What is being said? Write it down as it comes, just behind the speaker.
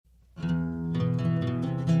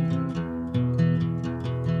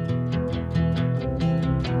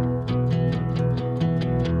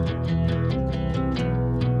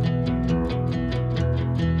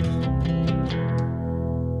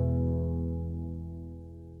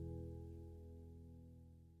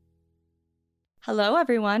Hello,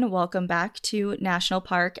 everyone. Welcome back to National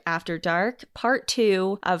Park After Dark, part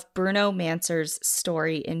 2 of Bruno Manser's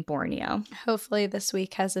story in Borneo. Hopefully this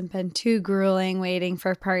week hasn't been too grueling waiting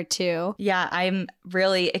for part 2. Yeah, I'm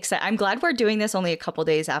really excited. I'm glad we're doing this only a couple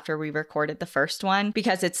days after we recorded the first one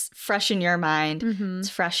because it's fresh in your mind. It's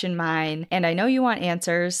fresh in mine. And I know you want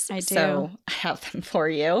answers. I do. So I have them for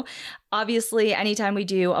you. Obviously, anytime we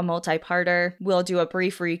do a multi-parter, we'll do a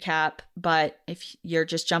brief recap, but if you're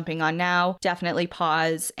just jumping on now, definitely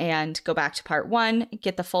pause and go back to part 1,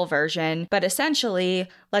 get the full version. But essentially,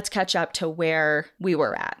 let's catch up to where we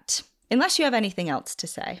were at. Unless you have anything else to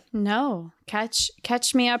say. No.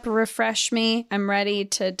 Catch me up, refresh me. I'm ready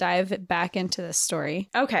to dive back into this story.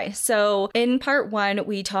 Okay, so in part 1,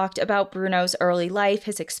 we talked about Bruno's early life,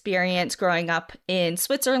 his experience growing up in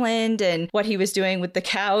Switzerland and what he was doing with the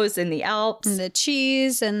cows in the Alps. And the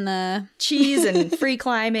cheese and free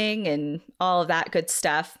climbing and all of that good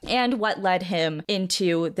stuff. And what led him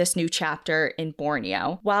into this new chapter in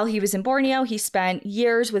Borneo. While he was in Borneo, he spent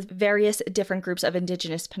years with various different groups of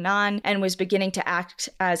indigenous Penan and was beginning to act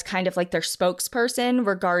as kind of like their spokesperson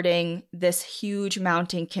regarding this huge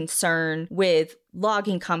mounting concern with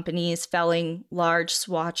logging companies felling large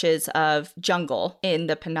swatches of jungle in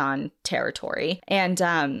the Penan territory.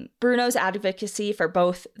 And Bruno's advocacy for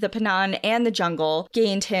both the Penan and the jungle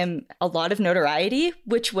gained him a lot of notoriety,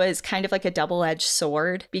 which was kind of like a double-edged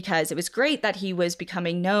sword because it was great that he was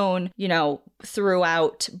becoming known,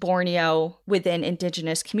 throughout Borneo within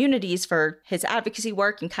indigenous communities for his advocacy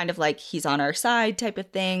work and kind of like he's on our side type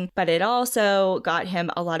of thing. But it also got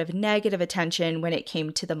him a lot of negative attention when it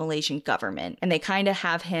came to the Malaysian government. And they kind of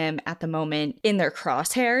have him at the moment in their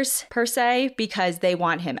crosshairs per se because they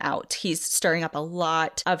want him out. He's stirring up a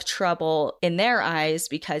lot of trouble in their eyes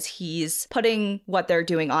because he's putting what they're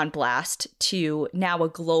doing on blast to now a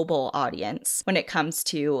global audience when it comes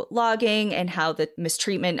to logging and how the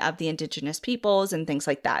mistreatment of the indigenous peoples and things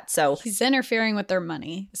like that. So he's interfering with their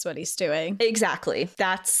money is what he's doing. Exactly.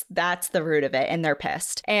 That's the root of it, and they're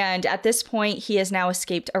pissed. And at this point, he has now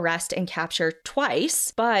escaped arrest and capture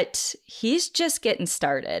twice, but he's just getting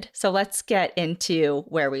started. So let's get into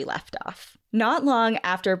where we left off. Not long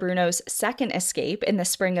after Bruno's second escape in the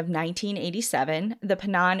spring of 1987, the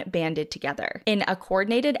Penan banded together. In a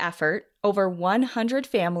coordinated effort, over 100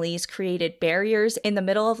 families created barriers in the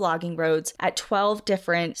middle of logging roads at 12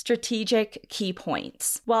 different strategic key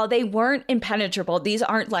points. While they weren't impenetrable, these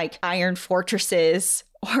aren't like iron fortresses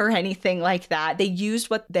or anything like that. They used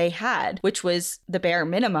what they had, which was the bare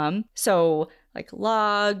minimum. So like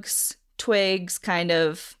logs, twigs kind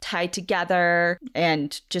of tied together,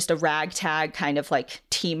 and just a ragtag kind of like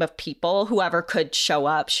team of people. Whoever could showed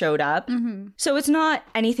up. So it's not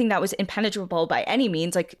anything that was impenetrable by any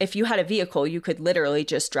means. Like if you had a vehicle, you could literally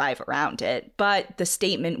just drive around it. But the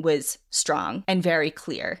statement was strong and very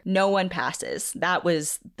clear. No one passes. That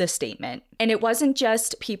was the statement. And it wasn't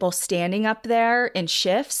just people standing up there in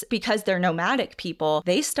shifts because they're nomadic people.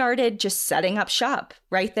 They started just setting up shop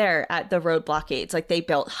right there at the road blockades. Like they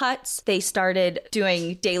built huts. They started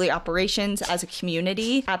doing daily operations as a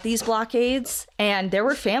community at these blockades. And there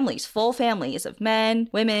were families, full families of men,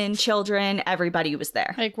 women, children. Everybody was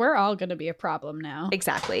there. Like we're all going to be a problem now.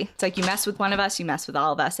 Exactly. It's like you mess with one of us, you mess with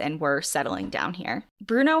all of us, and we're settling down here.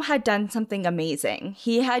 Bruno had done something amazing.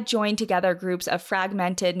 He had joined together groups of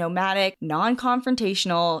fragmented, nomadic,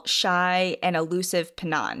 non-confrontational, shy, and elusive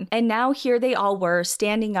Penan. And now here they all were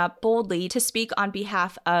standing up boldly to speak on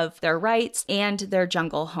behalf of their rights and their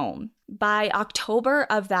jungle home. By October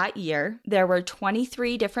of that year, there were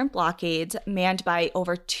 23 different blockades manned by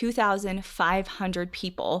over 2,500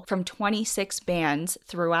 people from 26 bands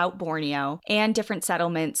throughout Borneo and different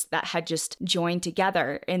settlements that had just joined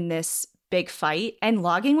together in this big fight, and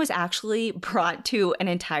logging was actually brought to an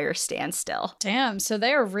entire standstill. Damn, so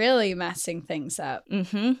they're really messing things up.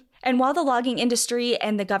 And while the logging industry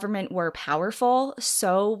and the government were powerful,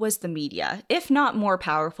 so was the media, if not more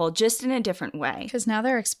powerful, just in a different way. Because now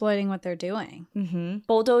they're exploiting what they're doing.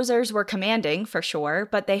 Bulldozers were commanding, for sure,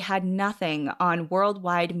 but they had nothing on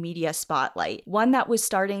worldwide media spotlight, one that was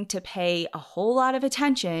starting to pay a whole lot of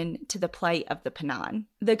attention to the plight of the Penan.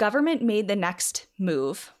 The government made the next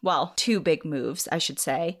move, well, two big moves, I should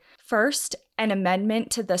say. First, an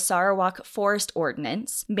amendment to the Sarawak Forest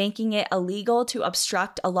Ordinance, making it illegal to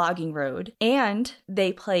obstruct a logging road, and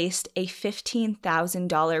they placed a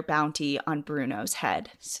 $15,000 bounty on Bruno's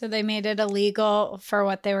head. So they made it illegal for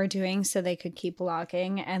what they were doing so they could keep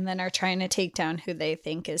logging, and then are trying to take down who they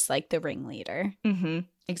think is like the ringleader.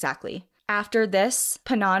 Exactly. After this,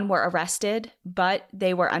 Penan were arrested, but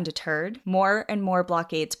they were undeterred. More and more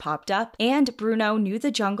blockades popped up, and Bruno knew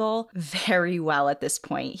the jungle very well at this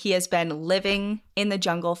point. He has been living in the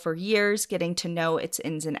jungle for years, getting to know its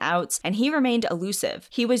ins and outs, and he remained elusive.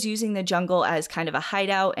 He was using the jungle as kind of a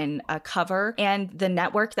hideout and a cover, and the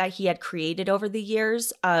network that he had created over the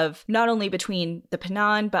years of not only between the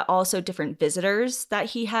Penan, but also different visitors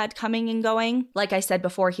that he had coming and going. Like I said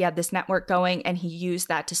before, he had this network going, and he used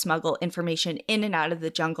that to smuggle information in and out of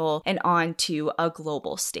the jungle and onto a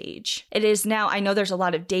global stage. It is now, I know there's a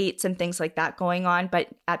lot of dates and things like that going on, but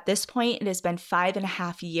at this point, it has been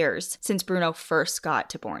 5.5 years since Bruno first got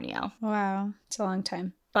to Borneo. Wow, it's a long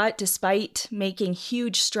time. But despite making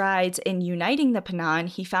huge strides in uniting the Penan,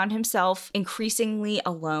 he found himself increasingly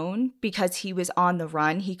alone because he was on the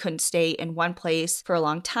run. He couldn't stay in one place for a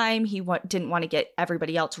long time. He didn't want to get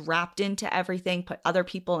everybody else wrapped into everything, put other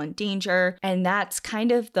people in danger. And that's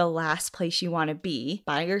kind of the last place you want to be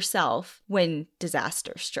by yourself when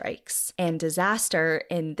disaster strikes. And disaster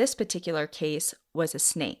in this particular case was a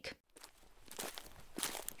snake.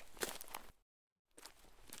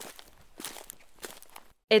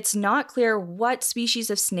 It's not clear what species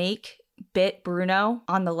of snake bit Bruno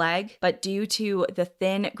on the leg, but due to the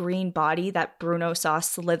thin green body that Bruno saw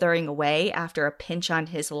slithering away after a pinch on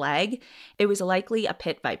his leg, it was likely a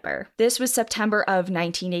pit viper. This was September of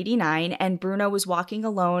 1989, and Bruno was walking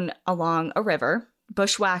alone along a river,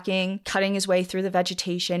 bushwhacking, cutting his way through the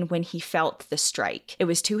vegetation when he felt the strike. It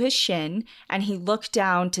was to his shin, and he looked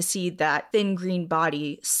down to see that thin green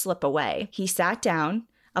body slip away. He sat down,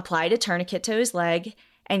 applied a tourniquet to his leg,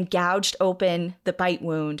 and gouged open the bite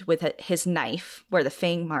wound with his knife where the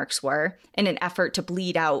fang marks were in an effort to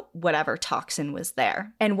bleed out whatever toxin was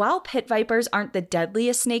there. And while pit vipers aren't the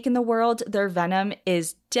deadliest snake in the world, their venom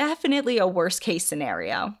is definitely a worst case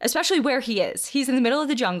scenario, especially where he is. He's in the middle of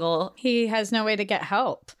the jungle. He has no way to get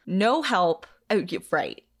help. No help. Oh,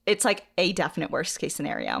 right. It's like a definite worst case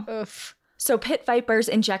scenario. Oof. So pit vipers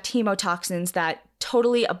inject hemotoxins that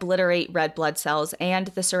totally obliterate red blood cells and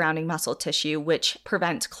the surrounding muscle tissue, which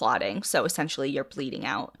prevents clotting. So essentially you're bleeding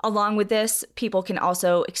out. Along with this, people can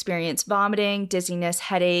also experience vomiting, dizziness,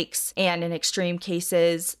 headaches, and in extreme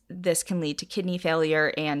cases, this can lead to kidney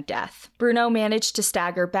failure and death. Bruno managed to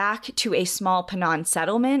stagger back to a small Penan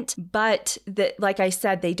settlement, but like I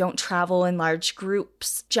said, they don't travel in large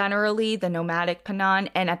groups. Generally, the nomadic Penan,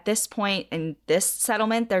 and at this point in this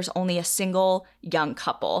settlement, there's only a single young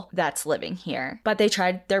couple that's living here. But they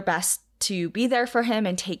tried their best to be there for him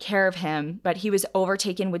and take care of him, but he was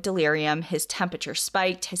overtaken with delirium. His temperature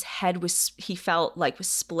spiked, his head he felt like was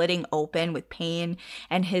splitting open with pain,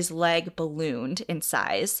 and his leg ballooned in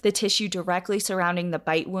size. The tissue directly surrounding the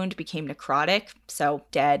bite wound became necrotic, so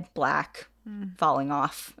dead, black, falling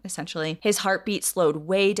off, essentially. His heartbeat slowed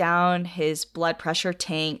way down, his blood pressure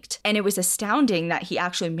tanked, and it was astounding that he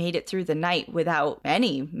actually made it through the night without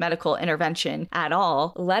any medical intervention at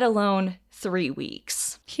all, let alone 3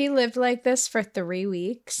 weeks. He lived like this for 3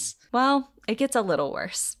 weeks? Well, it gets a little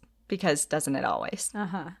worse, because doesn't it always?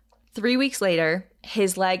 3 weeks later,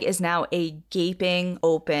 his leg is now a gaping,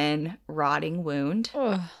 open, rotting wound.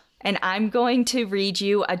 Ugh. And I'm going to read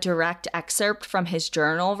you a direct excerpt from his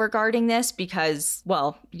journal regarding this because,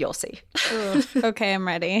 well, you'll see. Okay, I'm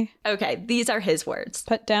ready. Okay, these are his words.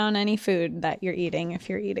 Put down any food that you're eating if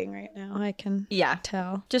you're eating right now. I can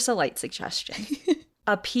tell. Just a light suggestion.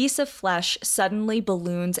 A piece of flesh suddenly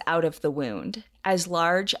balloons out of the wound, as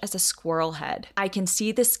large as a squirrel head. I can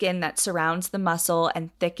see the skin that surrounds the muscle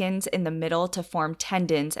and thickens in the middle to form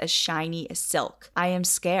tendons as shiny as silk. I am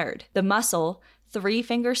scared. The muscle, 3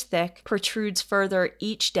 fingers thick, protrudes further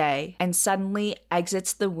each day and suddenly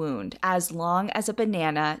exits the wound, as long as a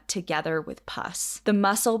banana together with pus. The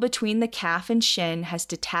muscle between the calf and shin has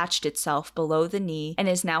detached itself below the knee and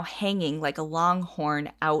is now hanging like a long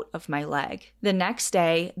horn out of my leg. The next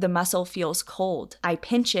day, the muscle feels cold. I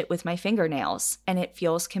pinch it with my fingernails, and it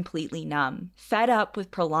feels completely numb. Fed up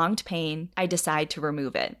with prolonged pain, I decide to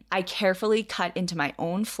remove it. I carefully cut into my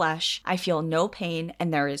own flesh. I feel no pain,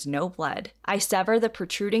 and there is no blood. I sever the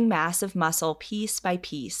protruding mass of muscle piece by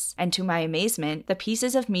piece, and to my amazement, the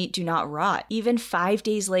pieces of meat do not rot. Even 5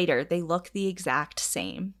 days later, they look the exact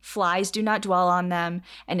same. Flies do not dwell on them,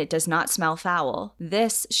 and it does not smell foul.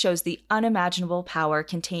 This shows the unimaginable power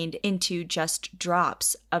contained into just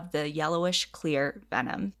drops of the yellowish clear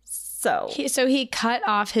venom. So he cut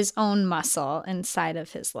off his own muscle inside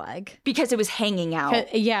of his leg. Because it was hanging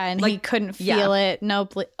out. Yeah, and he couldn't feel it. No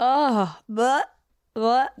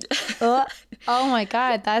Oh my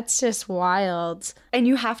God, that's just wild. And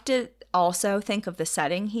you have to also think of the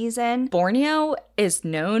setting he's in. Borneo is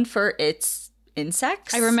known for its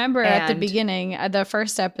insects. I remember at the beginning, the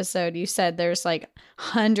first episode, you said there's like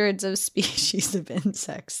hundreds of species of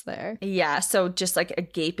insects there. Yeah, so just like a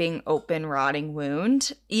gaping, open, rotting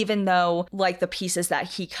wound, even though like the pieces that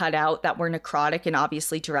he cut out that were necrotic and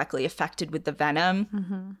obviously directly affected with the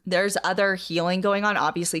venom, there's other healing going on,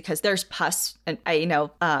 obviously, because there's pus. And I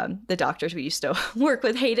know the doctors we used to work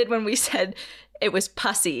with hated when we said it was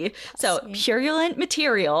pussy. So purulent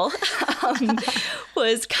material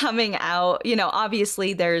was coming out. You know,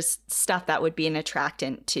 obviously there's stuff that would be an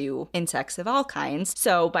attractant to insects of all kinds.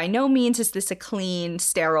 So by no means is this a clean,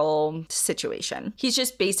 sterile situation. He's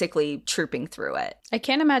just basically trooping through it. I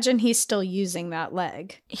can't imagine he's still using that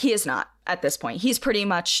leg. He is not at this point. He's pretty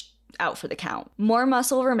much out for the count. More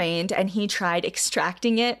muscle remained, and he tried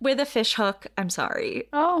extracting it with a fish hook. I'm sorry.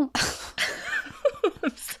 Oh.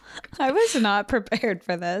 I was not prepared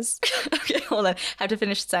for this. Okay, hold on. I have to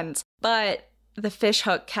finish the sentence. But the fish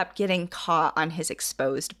hook kept getting caught on his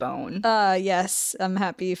exposed bone. Yes. I'm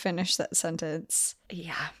happy you finished that sentence.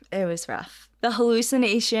 Yeah, it was rough. The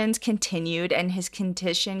hallucinations continued and his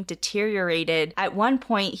condition deteriorated. At one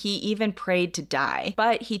point, he even prayed to die,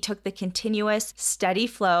 but he took the continuous, steady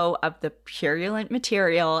flow of the purulent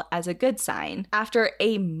material as a good sign. After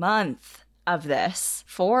a month of this,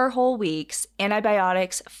 4 whole weeks,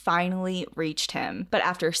 antibiotics finally reached him. But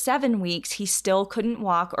after 7 weeks, he still couldn't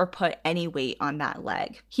walk or put any weight on that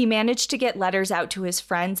leg. He managed to get letters out to his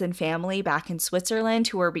friends and family back in Switzerland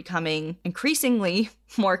who were becoming increasingly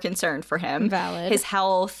more concerned for him. Valid. His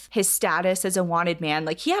health, his status as a wanted man.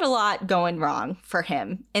 Like, he had a lot going wrong for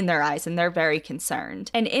him in their eyes, and they're very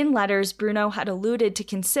concerned. And in letters, Bruno had alluded to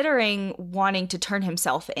considering wanting to turn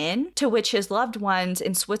himself in, to which his loved ones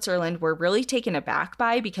in Switzerland were really taken aback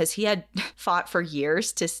by, because he had fought for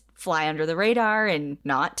years to fly under the radar and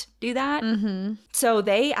not do that. So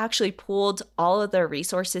they actually pooled all of their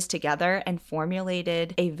resources together and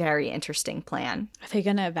formulated a very interesting plan. Are they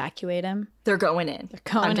going to evacuate him? They're going in. They're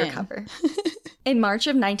going undercover. In March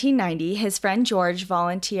of 1990, his friend George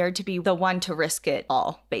volunteered to be the one to risk it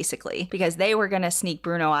all, basically, because they were going to sneak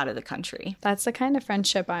Bruno out of the country. That's the kind of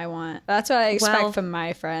friendship I want. That's what I expect from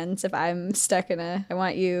my friends. If I'm stuck I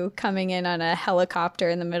want you coming in on a helicopter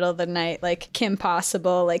in the middle of the night, like Kim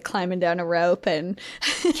Possible, like climbing down a rope and...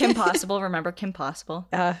 Kim Possible, remember Kim Possible?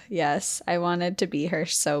 Yes, I wanted to be her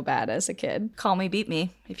so bad as a kid. Call me, beat me,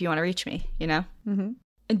 if you want to reach me, you know?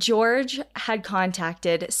 George had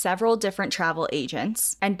contacted several different travel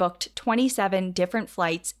agents and booked 27 different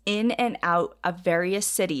flights in and out of various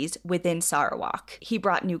cities within Sarawak. He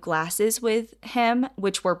brought new glasses with him,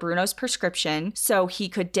 which were Bruno's prescription, so he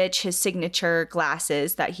could ditch his signature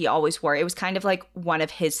glasses that he always wore. It was kind of like one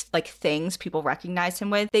of his like things people recognize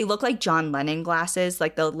him with. They look like John Lennon glasses,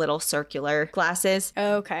 like the little circular glasses.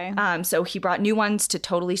 Okay. So he brought new ones to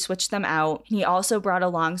totally switch them out. He also brought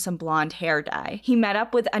along some blonde hair dye. He met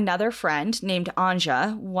up with another friend named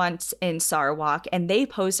Anja once in Sarawak, and they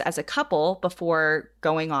posed as a couple before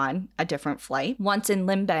going on a different flight. Once in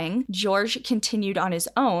Limbang, George continued on his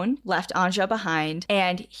own, left Anja behind,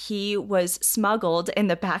 and he was smuggled in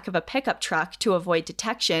the back of a pickup truck to avoid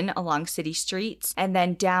detection along city streets and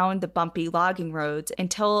then down the bumpy logging roads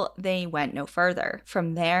until they went no further.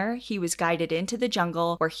 From there, he was guided into the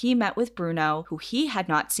jungle where he met with Bruno, who he had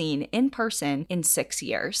not seen in person in 6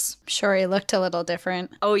 years. Sure, he looked a little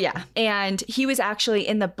different. Oh, yeah. And he was actually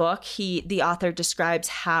in the book, the author describes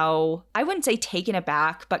how, I wouldn't say taken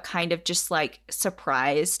aback, but kind of just like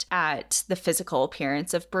surprised at the physical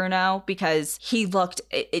appearance of Bruno, because he looked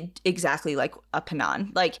exactly like a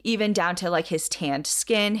Panan. Like, even down to like his tanned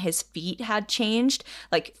skin, his feet had changed,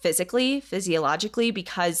 like physically, physiologically,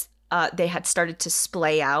 because they had started to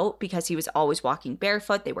splay out because he was always walking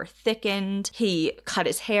barefoot. They were thickened. He cut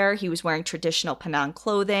his hair. He was wearing traditional Penang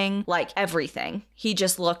clothing, like everything. He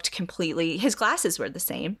just looked completely, his glasses were the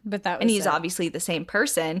same. But that was and he's obviously the same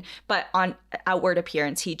person, but on outward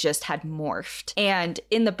appearance, he just had morphed. And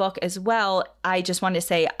in the book as well, I just want to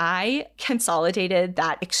say I consolidated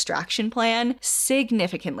that extraction plan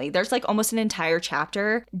significantly. There's like almost an entire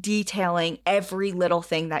chapter detailing every little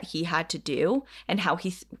thing that he had to do and how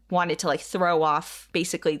he wanted to like throw off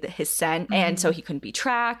basically his scent, and so he couldn't be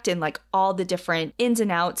tracked, and like all the different ins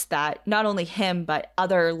and outs that not only him but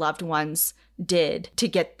other loved ones did to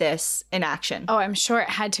get this in action. Oh, I'm sure it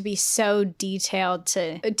had to be so detailed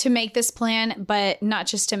to make this plan, but not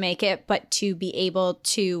just to make it, but to be able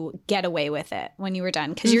to get away with it when you were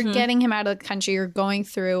done. Because you're getting him out of the country, you're going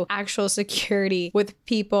through actual security with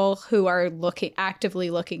people who are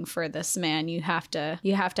actively looking for this man. You have to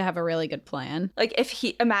have a really good plan. Like, if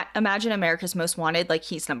he imagine America's Most Wanted, like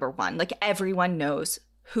he's number one. Like, everyone knows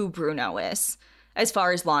who Bruno is. as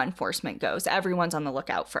far as law enforcement goes. Everyone's on the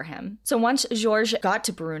lookout for him. So once Georges got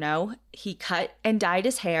to Bruno, he cut and dyed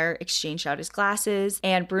his hair, exchanged out his glasses,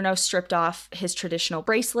 and Bruno stripped off his traditional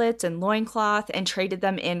bracelets and loincloth and traded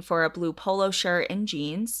them in for a blue polo shirt and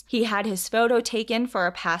jeans. He had his photo taken for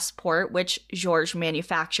a passport, which Georges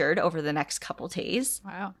manufactured over the next couple days.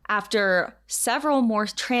 Wow. After several more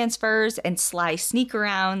transfers and sly sneak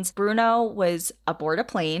arounds, Bruno was aboard a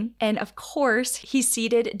plane, and of course, he's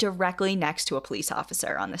seated directly next to a police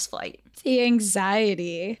officer on this flight. The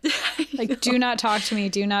anxiety. Like, do not talk to me,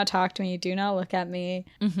 do not talk to me, do not look at me.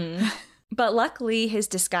 Mm-hmm. But luckily, his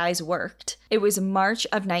disguise worked. It was March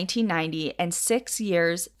of 1990, and 6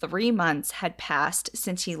 years, 3 months had passed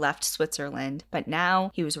since he left Switzerland. But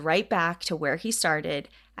now he was right back to where he started,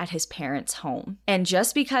 at his parents' home. And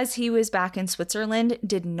just because he was back in Switzerland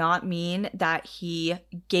did not mean that he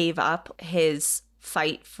gave up his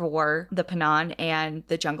fight for the Penan and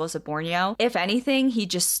the jungles of Borneo. If anything, he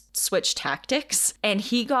just switched tactics and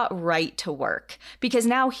he got right to work, because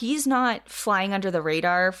now he's not flying under the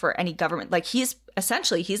radar for any government. Like, he's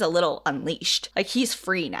a little unleashed. Like, he's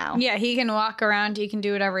free now. Yeah, he can walk around. He can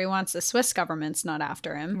do whatever he wants. The Swiss government's not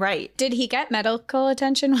after him. Right. Did he get medical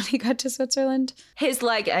attention when he got to Switzerland? His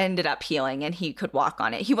leg ended up healing and he could walk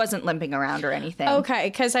on it. He wasn't limping around or anything. Okay,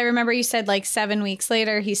 because I remember you said like 7 weeks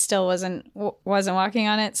later he still wasn't walking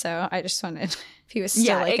on it. So I just wanted... He was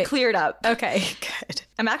still it cleared up. Okay, good.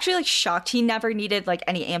 I'm actually like shocked he never needed like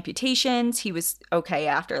any amputations. He was okay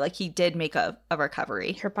after. Like, he did make a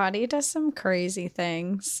recovery. Your body does some crazy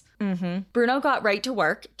things. Mm-hmm. Bruno got right to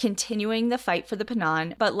work, continuing the fight for the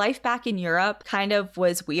Penan, but life back in Europe kind of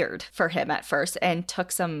was weird for him at first and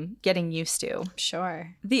took some getting used to.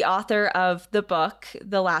 Sure. The author of the book,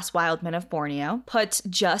 The Last Wild Men of Borneo, puts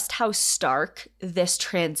just how stark this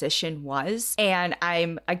transition was. And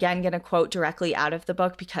I'm again going to quote directly out of the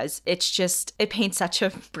book because it paints such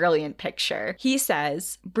a brilliant picture. He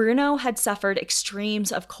says, Bruno had suffered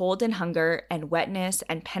extremes of cold and hunger and wetness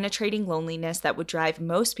and penetrating loneliness that would drive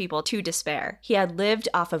most people to despair. He had lived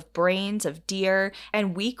off of brains of deer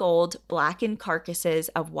and week-old blackened carcasses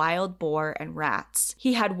of wild boar and rats.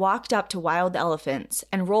 He had walked up to wild elephants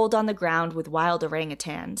and rolled on the ground with wild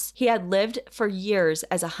orangutans. He had lived for years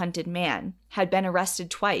as a hunted man, had been arrested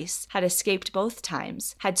twice, had escaped both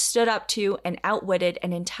times, had stood up to and outwitted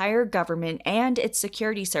an entire government and its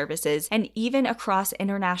security services, and even across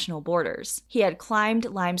international borders. He had climbed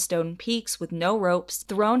limestone peaks with no ropes,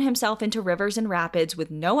 thrown himself into rivers and rapids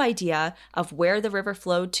with no idea of where the river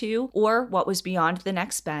flowed to or what was beyond the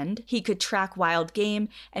next bend. He could track wild game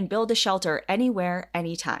and build a shelter anywhere,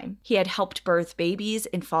 anytime. He had helped birth babies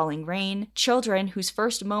in falling rain, children whose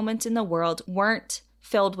first moments in the world weren't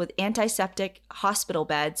filled with antiseptic hospital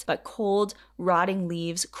beds, but cold, rotting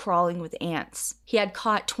leaves crawling with ants. He had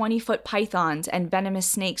caught 20-foot pythons and venomous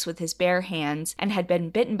snakes with his bare hands and had been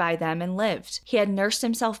bitten by them and lived. He had nursed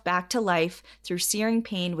himself back to life through searing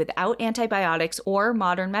pain without antibiotics or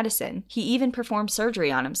modern medicine. He even performed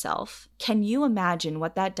surgery on himself. Can you imagine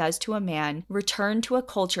what that does to a man returned to a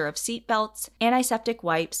culture of seatbelts, antiseptic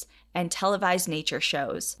wipes, and televised nature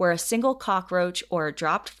shows, where a single cockroach or a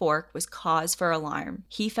dropped fork was cause for alarm?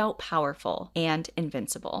 He felt powerful and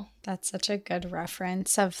invincible. That's such a good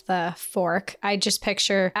reference of the fork. I just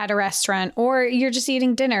picture at a restaurant, or you're just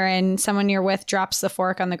eating dinner and someone you're with drops the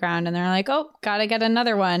fork on the ground and they're like, oh, gotta get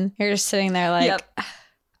another one. You're just sitting there like, yep.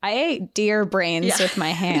 I ate deer brains with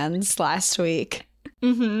my hands last week.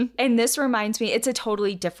 Mm-hmm. And this reminds me, it's a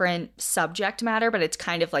totally different subject matter, but it's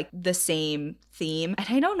kind of like the same theme. And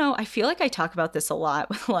I don't know, I feel like I talk about this a lot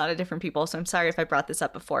with a lot of different people, so I'm sorry if I brought this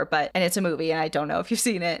up before, and it's a movie and I don't know if you've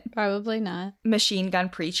seen it. Probably not. Machine Gun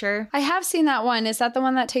Preacher. I have seen that one. Is that the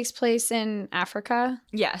one that takes place in Africa?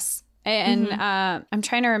 Yes. And I'm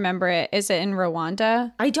trying to remember it. Is it in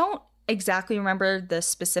Rwanda? I don't exactly remember the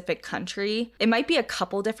specific country. It might be a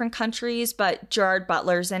couple different countries, but Gerard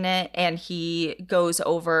Butler's in it, and he goes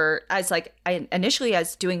over as initially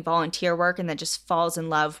as doing volunteer work, and then just falls in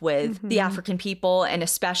love with the African people, and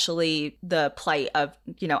especially the plight of,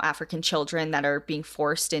 African children that are being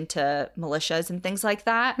forced into militias and things like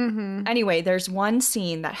that. Anyway, there's one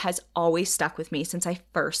scene that has always stuck with me since I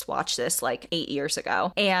first watched this 8 years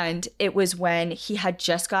ago. And it was when he had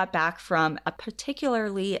just got back from a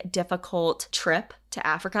particularly difficult trip to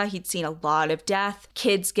Africa. He'd seen a lot of death,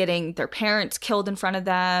 kids getting their parents killed in front of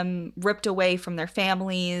them, ripped away from their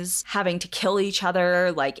families, having to kill each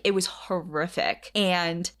other. It was horrific.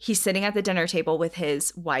 And he's sitting at the dinner table with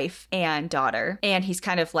his wife and daughter, and he's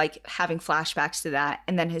kind of having flashbacks to that.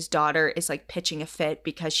 And then his daughter is pitching a fit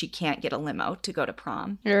because she can't get a limo to go to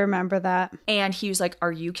prom. I remember that. And he was like,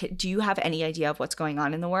 do you have any idea of what's going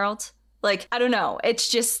on in the world? Like, I don't know. It's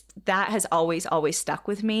just that has always stuck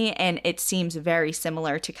with me. And it seems very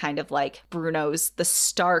similar to kind of like Bruno's, the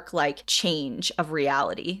stark like change of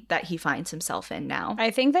reality that he finds himself in now.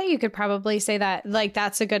 I think that you could probably say that like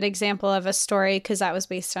that's a good example of a story because that was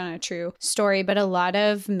based on a true story. But a lot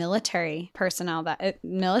of military personnel,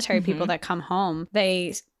 people that come home,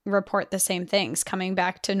 they report the same things, coming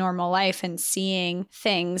back to normal life and seeing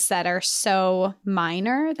things that are so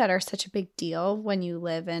minor, that are such a big deal when you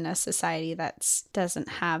live in a society that doesn't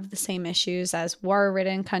have the same issues as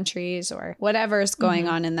war-ridden countries or whatever is going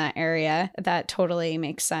on in that area. That totally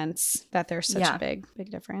makes sense that there's such a big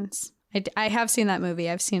difference. I have seen that movie.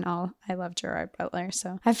 I love Gerard Butler.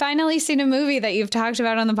 So I've finally seen a movie that you've talked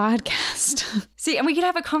about on the podcast. See, and we could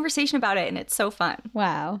have a conversation about it and it's so fun.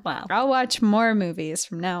 Wow. I'll watch more movies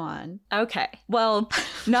from now on. Okay. Well,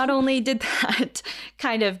 not only did that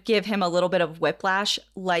kind of give him a little bit of whiplash,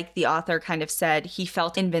 like the author kind of said, he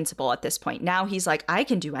felt invincible at this point. Now he's like, I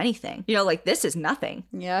can do anything. You know, like this is nothing.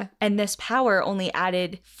 Yeah. And this power only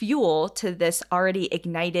added fuel to this already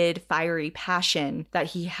ignited, fiery passion that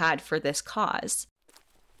he had for this cause.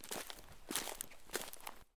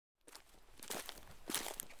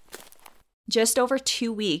 Just over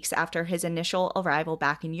 2 weeks after his initial arrival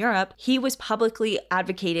back in Europe, he was publicly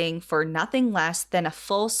advocating for nothing less than a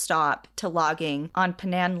full stop to logging on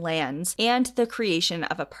Penan lands and the creation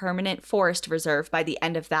of a permanent forest reserve by the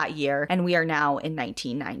end of that year, and we are now in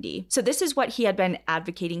 1990. So this is what he had been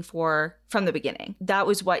advocating for from the beginning. That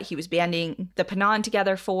was what he was banding the Penan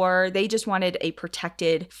together for. They just wanted a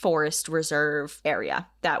protected forest reserve area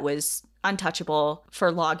that was untouchable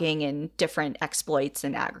for logging and different exploits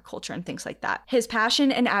in agriculture and things like that. His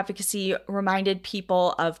passion and advocacy reminded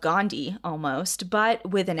people of Gandhi almost, but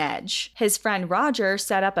with an edge. His friend Roger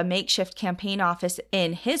set up a makeshift campaign office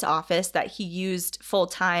in his office that he used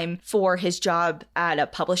full-time for his job at a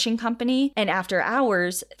publishing company. And after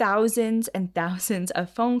hours, thousands and thousands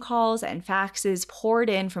of phone calls and faxes poured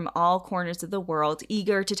in from all corners of the world,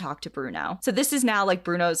 eager to talk to Bruno. So this is now like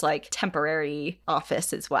Bruno's like temporary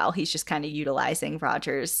office as well. He's just kind of utilizing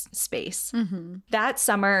Roger's space. That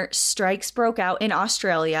summer, strikes broke out in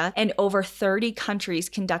Australia, and over 30 countries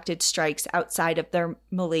conducted strikes outside of their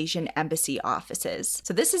Malaysian embassy offices.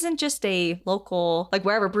 So this isn't just a local, like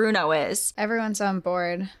wherever Bruno is. Everyone's on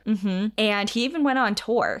board. And he even went on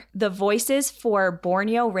tour. The Voices for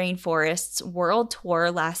Borneo Rainforests world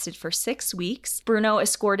tour lasted for 6 weeks. Bruno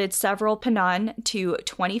escorted several Penan to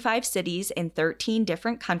 25 cities in 13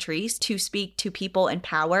 different countries to speak to people in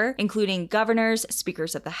power, including governors,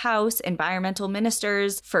 speakers of the House, environmental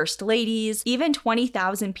ministers, first ladies, even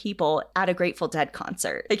 20,000 people at a Grateful Dead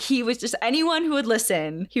concert. Like he was just anyone who would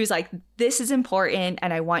listen. He was like, this is important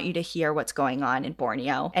and I want you to hear what's going on in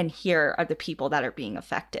Borneo, and here are the people that are being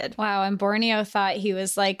affected. Wow, and Borneo thought he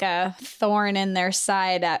was like a thorn in their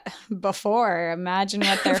side before. Imagine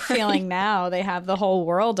what they're feeling now. They have the whole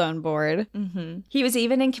world on board. He was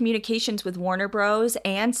even in communications with Warner Bros.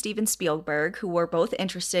 And Steven Spielberg, who were both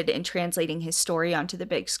interested in translating his story onto the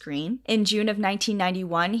big screen. In June of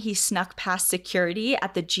 1991, he snuck past security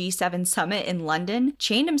at the G7 summit in London,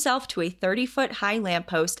 chained himself to a 30-foot high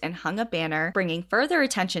lamppost, and hung a banner, bringing further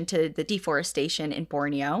attention to the deforestation in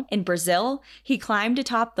Borneo. In Brazil, he climbed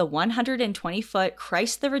atop the 120-foot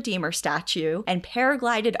Christ the Redeemer statue and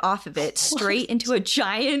paraglided off of it straight into a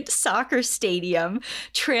giant soccer stadium,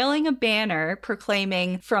 trailing a banner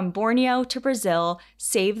proclaiming, "From Borneo to Brazil,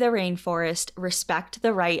 save the rainforest, respect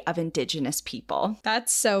the right of indigenous people."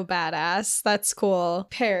 That's so badass. That's cool.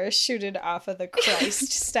 Parachuted off of the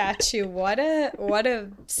Christ statue. What a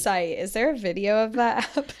sight. Is there a video of that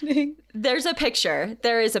happening? There's a picture.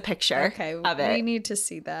 There is a picture of it. We need to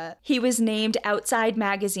see that. He was named Outside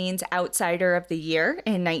Magazine's Outsider of the Year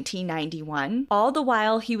in 1991. All the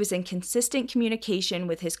while, he was in consistent communication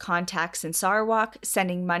with his contacts in Sarawak,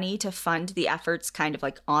 sending money to fund the efforts kind of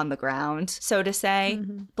like on the ground, so to say.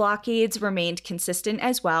 Blockades remained consistent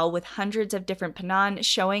as well, with hundreds of different Penan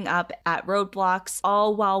showing up at roadblocks,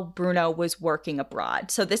 all while Bruno was working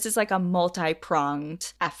abroad. So this is like a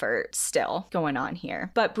multi-pronged effort still going on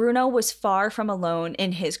here. But Bruno was far from alone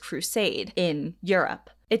in his crusade in Europe.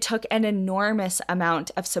 It took an enormous amount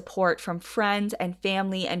of support from friends and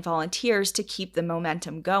family and volunteers to keep the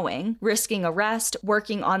momentum going, risking arrest,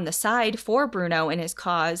 working on the side for Bruno and his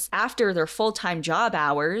cause after their full-time job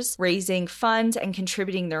hours, raising funds and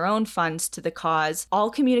contributing their own funds to the cause. All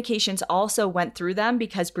communications also went through them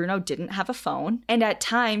because Bruno didn't have a phone. And at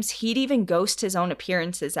times, he'd even ghost his own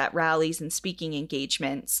appearances at rallies and speaking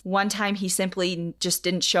engagements. One time, he simply just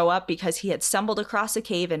didn't show up because he had stumbled across a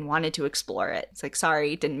cave and wanted to explore it. It's like,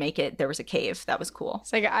 sorry, didn't make it, there was a cave. That was cool.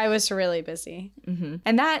 It's like, I was really busy. Mm-hmm.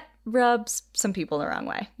 And that rubs some people the wrong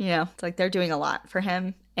way. You know, it's like they're doing a lot for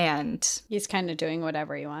him. And he's kind of doing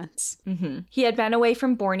whatever he wants. Mm-hmm. He had been away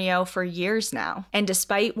from Borneo for years now. And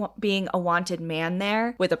despite being a wanted man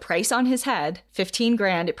there with a price on his head, 15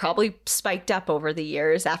 grand, it probably spiked up over the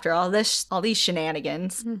years after all these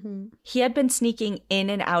shenanigans. Mm-hmm. He had been sneaking in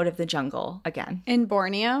and out of the jungle again. In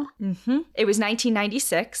Borneo? Mm-hmm. It was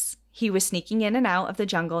 1996. He was sneaking in and out of the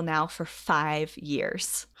jungle now for 5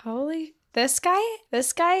 years. Holy... This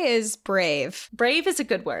guy is brave. Brave is a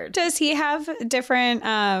good word. Does he have different,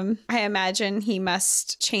 I imagine he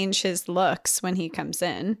must change his looks when he comes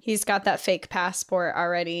in. He's got that fake passport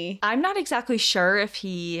already. I'm not exactly sure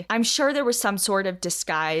I'm sure there was some sort of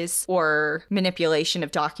disguise or manipulation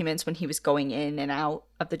of documents when he was going in and out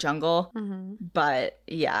of the jungle. Mm-hmm. But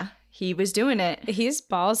yeah. He was doing it. He's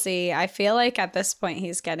ballsy. I feel like at this point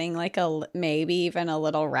he's getting like maybe even a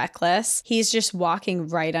little reckless. He's just walking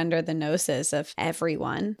right under the noses of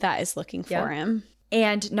everyone that is looking for him.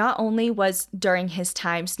 And not only was during his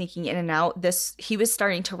time sneaking in and out, he was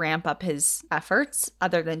starting to ramp up his efforts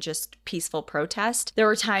other than just peaceful protest. There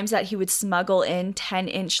were times that he would smuggle in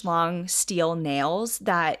 10-inch long steel nails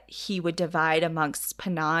that he would divide amongst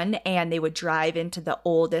Panan, and they would drive into the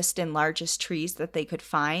oldest and largest trees that they could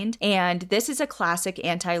find. And this is a classic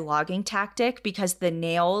anti-logging tactic because the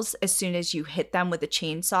nails, as soon as you hit them with a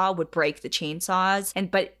chainsaw, would break the chainsaws.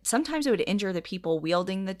 But sometimes it would injure the people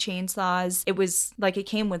wielding the chainsaws. It was like it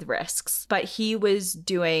came with risks, but he was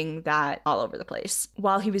doing that all over the place.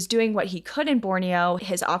 While he was doing what he could in Borneo,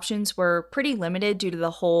 his options were pretty limited due to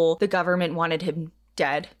the government wanted him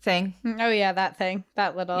dead thing. Oh yeah, that thing.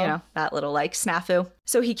 That little like snafu.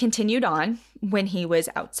 So he continued on. When he was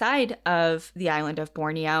outside of the island of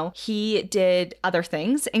Borneo, he did other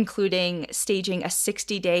things, including staging a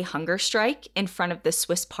 60-day hunger strike in front of the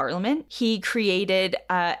Swiss parliament. He created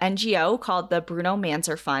an NGO called the Bruno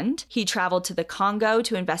Manzer Fund. He traveled to the Congo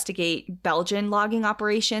to investigate Belgian logging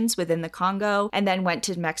operations within the Congo, and then went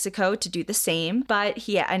to Mexico to do the same. But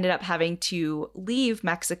he ended up having to leave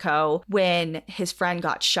Mexico when his friend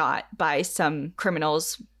got shot by some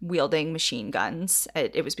criminals wielding machine guns.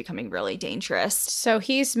 It was becoming really dangerous. So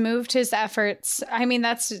he's moved his efforts. I mean,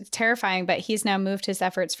 that's terrifying, but he's now moved his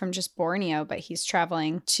efforts from just Borneo, but he's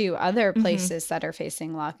traveling to other places that are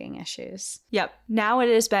facing logging issues. Yep. Now it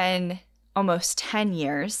has been almost 10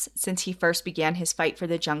 years since he first began his fight for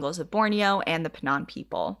the jungles of Borneo and the Panan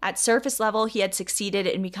people. At surface level, he had succeeded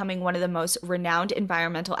in becoming one of the most renowned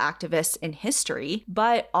environmental activists in history,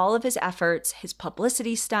 but all of his efforts, his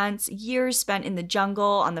publicity stunts, years spent in the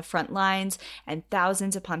jungle on the front lines, and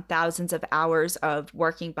thousands upon thousands of hours of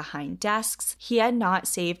working behind desks, he had not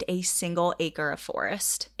saved a single acre of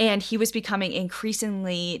forest. And he was becoming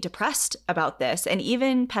increasingly depressed about this and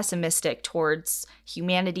even pessimistic towards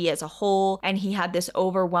humanity as a whole. And he had this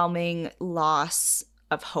overwhelming loss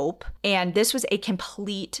of hope. And this was a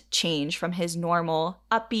complete change from his normal,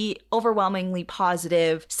 upbeat, overwhelmingly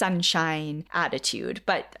positive, sunshine attitude.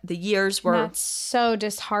 But the years were... That's so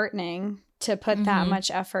disheartening to put that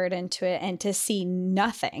much effort into it and to see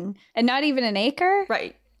nothing. And not even an acre?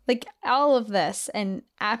 Right. Like all of this and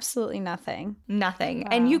absolutely nothing. Nothing. Wow.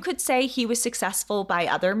 And you could say he was successful by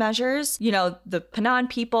other measures. You know, the Panan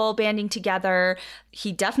people banding together.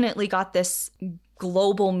 He definitely got this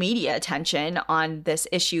global media attention on this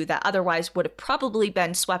issue that otherwise would have probably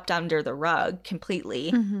been swept under the rug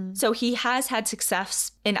completely. Mm-hmm. So he has had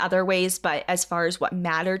success in other ways, but as far as what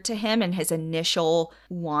mattered to him and his initial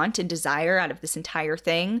want and desire out of this entire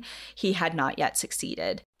thing, he had not yet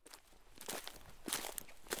succeeded.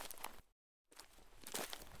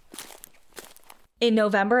 In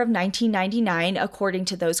November of 1999, according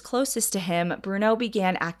to those closest to him, Bruno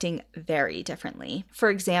began acting very differently.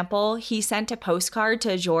 For example, he sent a postcard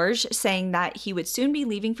to Georges saying that he would soon be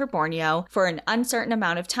leaving for Borneo for an uncertain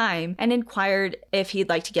amount of time and inquired if he'd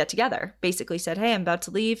like to get together. Basically said, hey, I'm about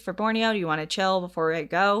to leave for Borneo. Do you want to chill before I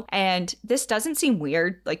go? And this doesn't seem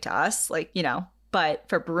weird, like to us, like, you know. But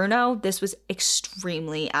for Bruno, this was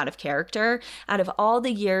extremely out of character. Out of all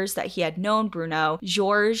the years that he had known Bruno,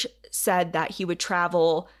 Georges said that he would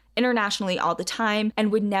travel internationally all the time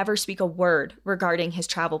and would never speak a word regarding his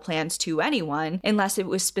travel plans to anyone unless it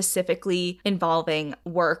was specifically involving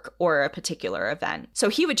work or a particular event. So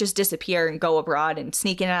he would just disappear and go abroad and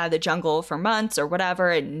sneak in and out of the jungle for months or whatever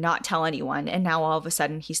and not tell anyone. And now all of a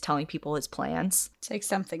sudden he's telling people his plans. It's like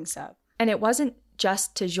something's up. And it wasn't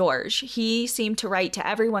just to Georges. He seemed to write to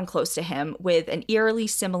everyone close to him with an eerily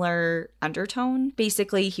similar undertone.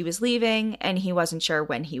 Basically, he was leaving and he wasn't sure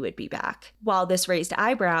when he would be back. While this raised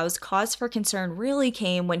eyebrows, cause for concern really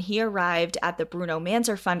came when he arrived at the Bruno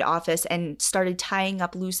Manzer Fund office and started tying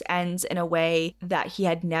up loose ends in a way that he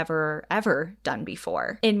had never, ever done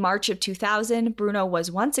before. In March of 2000, Bruno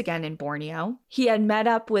was once again in Borneo. He had met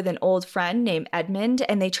up with an old friend named Edmund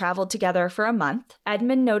and they traveled together for a month.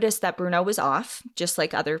 Edmund noticed that Bruno was off, just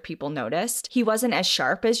like other people noticed. He wasn't as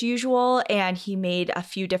sharp as usual, and he made a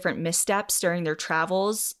few different missteps during their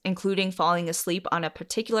travels, including falling asleep on a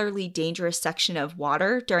particularly dangerous section of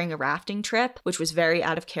water during a rafting trip, which was very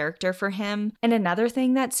out of character for him. And another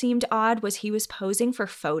thing that seemed odd was he was posing for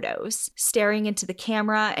photos, staring into the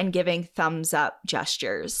camera and giving thumbs up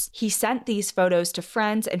gestures. He sent these photos to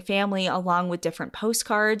friends and family along with different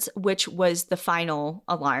postcards, which was the final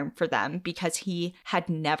alarm for them because he had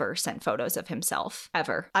never sent photos of himself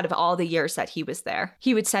ever out of all the years that he was there.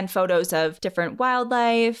 He would send photos of different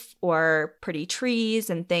wildlife or pretty trees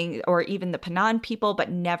and things, or even the Penan people, but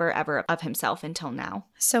never ever of himself until now.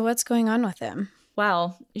 So what's going on with him?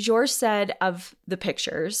 Well, Georges said of the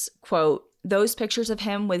pictures, quote, "Those pictures of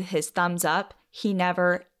him with his thumbs up, he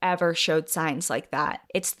never ever showed signs like that.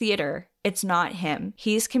 It's theater. It's not him.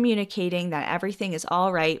 He's communicating that everything is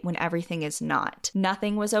all right when everything is not.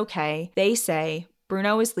 Nothing was okay. They say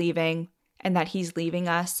Bruno is leaving, and that he's leaving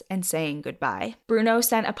us and saying goodbye." Bruno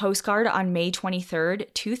sent a postcard on May 23rd,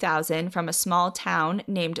 2000 from a small town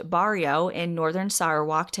named Barrio in northern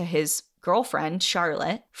Sarawak to his girlfriend,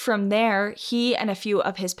 Charlotte. From there, he and a few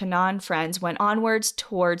of his Penan friends went onwards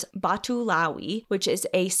towards Batu Lawi, which is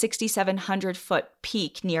a 6,700-foot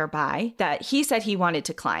peak nearby that he said he wanted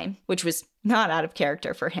to climb, which was not out of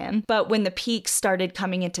character for him. But when the peaks started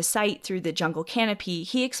coming into sight through the jungle canopy,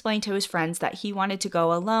 he explained to his friends that he wanted to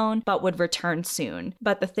go alone, but would return soon.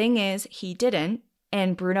 But the thing is, he didn't.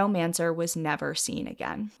 And Bruno Manzer was never seen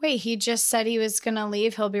again. Wait, he just said he was going to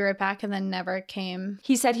leave, he'll be right back, and then never came.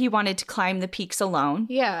 He said he wanted to climb the peaks alone.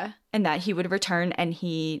 Yeah. And that he would return, and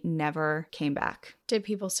he never came back. Did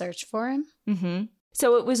people search for him? Mm-hmm.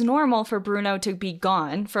 So it was normal for Bruno to be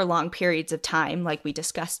gone for long periods of time, like we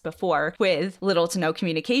discussed before, with little to no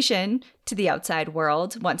communication to the outside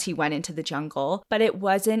world once he went into the jungle. But it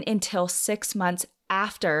wasn't until 6 months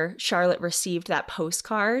after Charlotte received that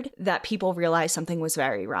postcard that people realized something was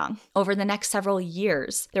very wrong. Over the next several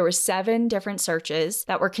years, there were 7 different searches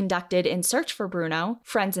that were conducted in search for Bruno.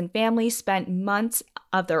 Friends and family spent months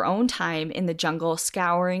of their own time in the jungle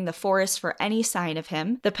scouring the forest for any sign of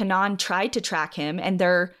him. The Penan tried to track him, and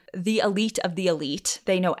they're the elite of the elite.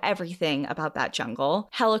 They know everything about that jungle.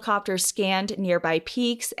 Helicopters scanned nearby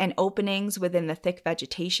peaks and openings within the thick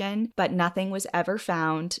vegetation, but nothing was ever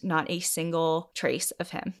found, not a single trace of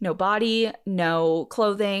him. No body, no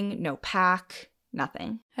clothing, no pack,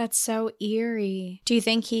 nothing. That's so eerie. Do you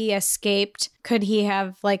think he escaped? Could he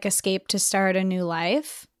have escaped to start a new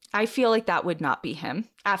life? I feel like that would not be him.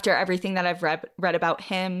 After everything that I've read about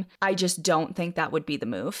him, I just don't think that would be the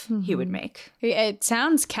move he would make. It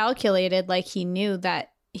sounds calculated, like he knew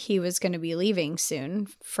that he was going to be leaving soon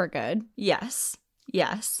for good. Yes.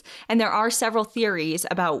 Yes. And there are several theories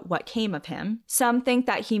about what came of him. Some think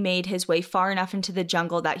that he made his way far enough into the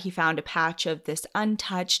jungle that he found a patch of this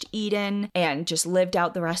untouched Eden and just lived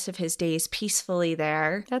out the rest of his days peacefully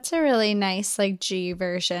there. That's a really nice, G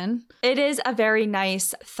version. It is a very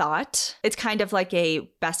nice thought. It's kind of like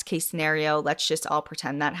a best case scenario. Let's just all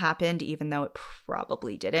pretend that happened, even though it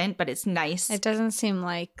probably didn't, but it's nice. It doesn't seem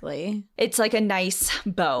likely. It's like a nice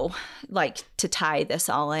bow, to tie this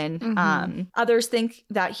all in. Mm-hmm. Others think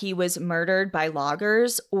that he was murdered by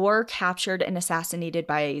loggers or captured and assassinated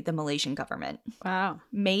by the Malaysian government. Wow.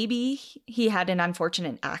 Maybe he had an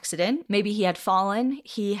unfortunate accident. Maybe he had fallen.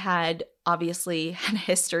 He had obviously had a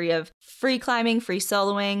history of free climbing, free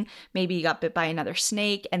soloing. Maybe he got bit by another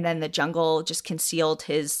snake, and then the jungle just concealed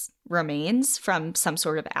his remains from some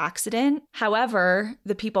sort of accident. However,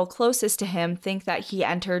 the people closest to him think that he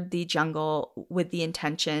entered the jungle with the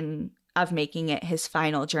intention of making it his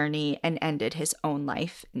final journey and ended his own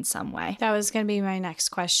life in some way. That was going to be my next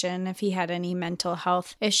question, if he had any mental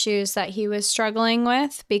health issues that he was struggling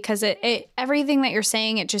with, because everything that you're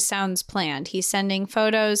saying, it just sounds planned. He's sending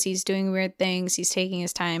photos, he's doing weird things, he's taking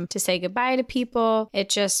his time to say goodbye to people. It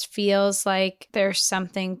just feels like there's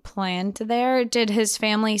something planned there. Did his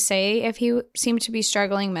family say if he seemed to be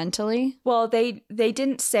struggling mentally? Well, they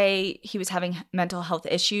didn't say he was having mental health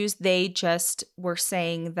issues. They just were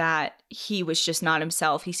saying that he was just not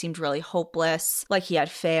himself. He seemed really hopeless, like he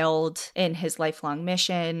had failed in his lifelong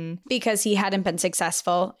mission. Because he hadn't been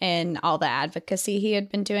successful in all the advocacy he had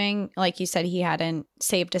been doing. Like you said, he hadn't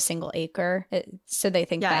saved a single acre. So they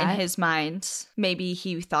think that. Yeah, in his mind, maybe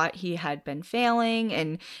he thought he had been failing.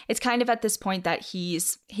 And it's kind of at this point that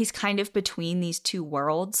he's kind of between these two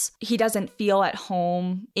worlds. He doesn't feel at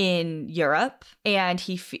home in Europe, and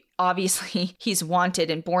obviously he's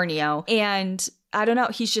wanted in Borneo. And I don't know,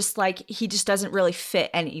 he's just like, he just doesn't really fit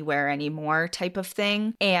anywhere anymore type of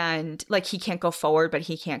thing. And like, he can't go forward, but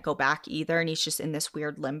he can't go back either. And he's just in this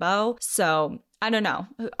weird limbo. So I don't know.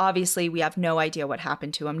 Obviously, we have no idea what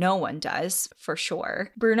happened to him. No one does, for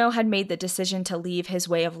sure. Bruno had made the decision to leave his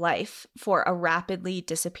way of life for a rapidly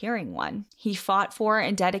disappearing one. He fought for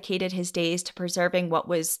and dedicated his days to preserving what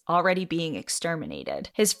was already being exterminated.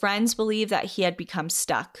 His friends believe that he had become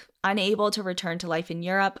stuck, unable to return to life in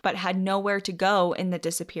Europe, but had nowhere to go in the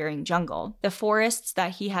disappearing jungle. The forests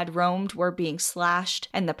that he had roamed were being slashed,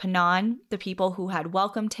 and the Panan, the people who had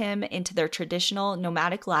welcomed him into their traditional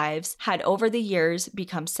nomadic lives, had over the years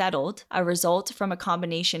become settled, a result from a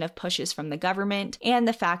combination of pushes from the government and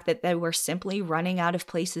the fact that they were simply running out of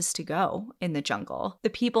places to go in the jungle. The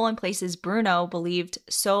people and places Bruno believed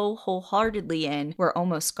so wholeheartedly in were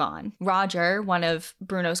almost gone. Roger, one of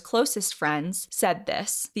Bruno's closest friends, said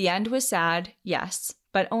this: "The end was sad, yes,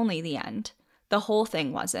 but only the end. The whole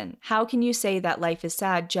thing wasn't. How can you say that life is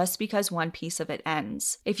sad just because one piece of it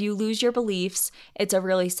ends? If you lose your beliefs, it's a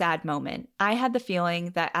really sad moment. I had the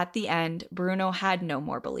feeling that at the end, Bruno had no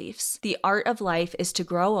more beliefs. The art of life is to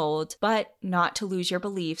grow old, but not to lose your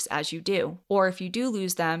beliefs as you do. Or if you do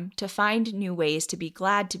lose them, to find new ways to be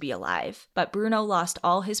glad to be alive. But Bruno lost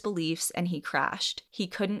all his beliefs and he crashed. He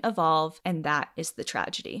couldn't evolve, and that is the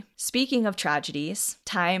tragedy." Speaking of tragedies,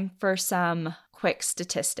 time for some quick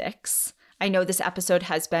statistics. I know this episode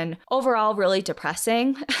has been overall really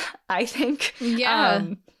depressing, I think. Yeah.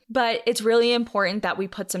 But it's really important that we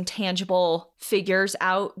put some tangible figures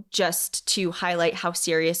out just to highlight how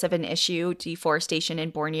serious of an issue deforestation in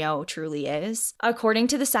Borneo truly is. According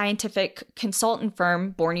to the scientific consultant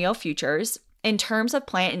firm Borneo Futures, in terms of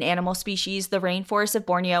plant and animal species, the rainforests of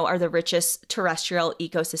Borneo are the richest terrestrial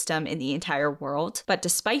ecosystem in the entire world. But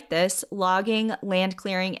despite this, logging, land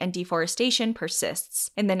clearing, and deforestation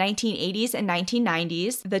persists. In the 1980s and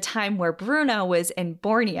 1990s, the time where Bruno was in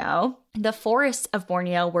Borneo, the forests of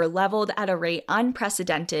Borneo were leveled at a rate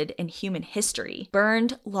unprecedented in human history,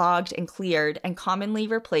 burned, logged, and cleared, and commonly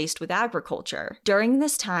replaced with agriculture. During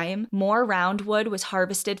this time, more roundwood was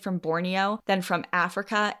harvested from Borneo than from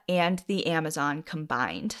Africa and the Amazon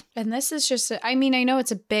combined. And this is just, I know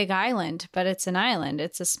it's a big island, but it's an island.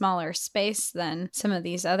 It's a smaller space than some of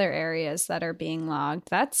these other areas that are being logged.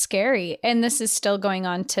 That's scary. And this is still going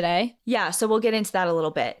on today? Yeah, so we'll get into that a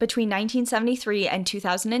little bit. Between 1973 and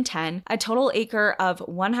 2010, a total acre of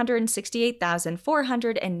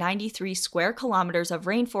 168,493 square kilometers of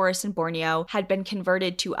rainforest in Borneo had been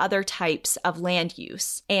converted to other types of land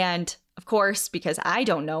use. And of course, because I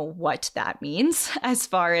don't know what that means as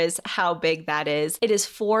far as how big that is, it is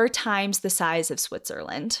 4 times the size of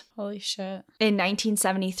Switzerland. Holy shit. In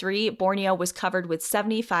 1973, Borneo was covered with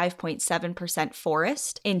 75.7%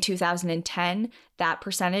 forest. In 2010, that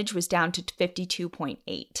percentage was down to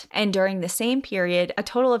 52.8. And during the same period, a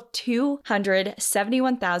total of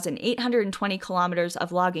 271,820 kilometers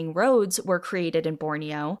of logging roads were created in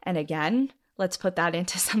Borneo. And again, let's put that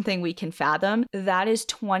into something we can fathom. That is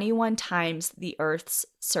 21 times the Earth's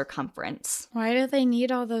circumference. Why do they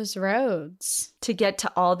need all those roads? To get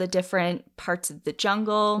to all the different parts of the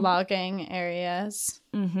jungle. Logging areas.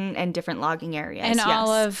 And different logging areas. And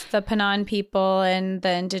all of the Panan people and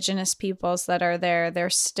the indigenous peoples that are there,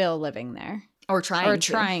 they're still living there. Or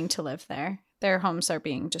trying to live there. Their homes are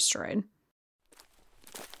being destroyed.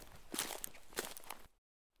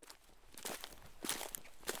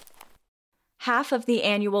 Half of the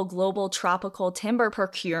annual global tropical timber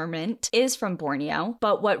procurement is from Borneo,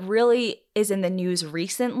 but what really is in the news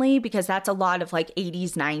recently, because that's a lot of like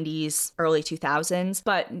 80s, 90s, early 2000s.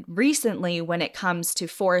 But recently, when it comes to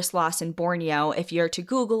forest loss in Borneo, if you're to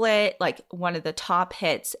Google it, like one of the top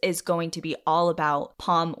hits is going to be all about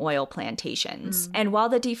palm oil plantations. And while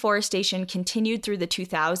the deforestation continued through the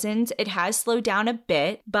 2000s, it has slowed down a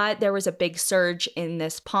bit, but there was a big surge in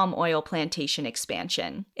this palm oil plantation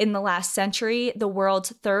expansion. In the last century, the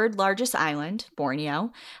world's 3rd largest island,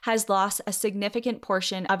 Borneo, has lost a significant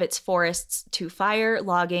portion of its forests forests to fire,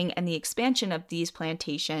 logging, and the expansion of these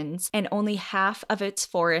plantations, and only half of its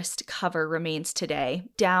forest cover remains today,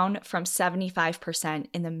 down from 75%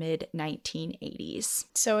 in the mid-1980s.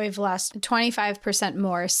 So we've lost 25%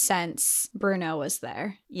 more since Bruno was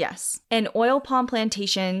there. Yes. And oil palm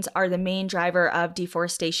plantations are the main driver of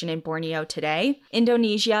deforestation in Borneo today.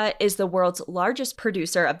 Indonesia is the world's largest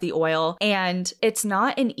producer of the oil, and it's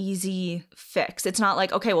not an easy fix. It's not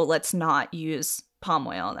like, okay, well, let's not use palm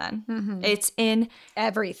oil then. It's in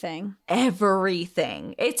everything.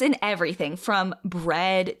 It's in everything, from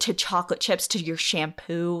bread to chocolate chips to your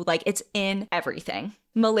shampoo. Like, it's in everything.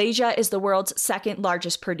 Malaysia is the world's second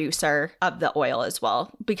largest producer of the oil as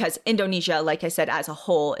well, because Indonesia, like I said, as a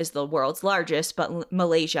whole is the world's largest, but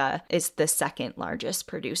Malaysia is the second largest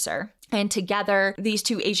producer. And together, these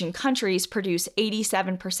two Asian countries produce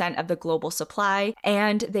 87% of the global supply,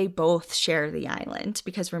 and they both share the island,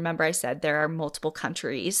 because remember I said there are multiple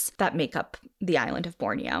countries that make up the island of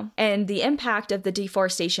Borneo. And the impact of the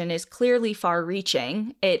deforestation is clearly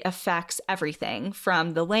far-reaching. It affects everything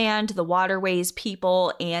from the land, the waterways,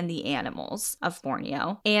 people, and the animals of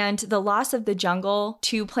Borneo. And the loss of the jungle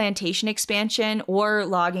to plantation expansion or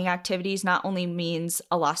logging activities not only means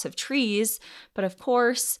a loss of trees, but of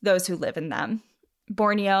course, those who live in them.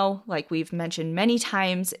 Borneo, like we've mentioned many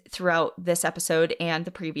times throughout this episode and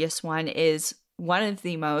the previous one, is one of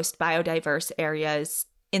the most biodiverse areas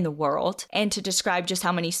in the world. And to describe just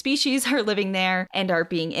how many species are living there and are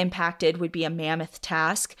being impacted would be a mammoth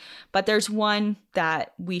task. But there's one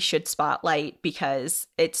that we should spotlight because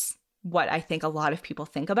it's what I think a lot of people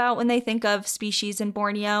think about when they think of species in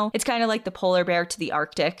Borneo. It's kind of like the polar bear to the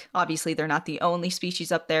Arctic. Obviously, they're not the only species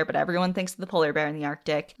up there, but everyone thinks of the polar bear in the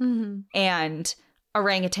Arctic. And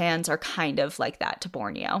orangutans are kind of like that to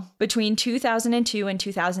Borneo. Between 2002 and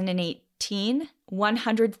 2018,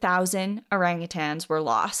 100,000 orangutans were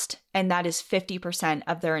lost, and that is 50%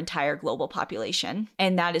 of their entire global population.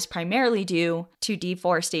 And that is primarily due to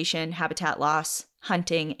deforestation, habitat loss,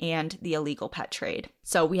 hunting, and the illegal pet trade.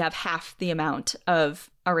 So we have half the amount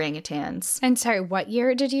of orangutans. And sorry, what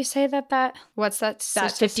year did you say that? What's that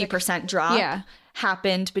statistic? That 50% drop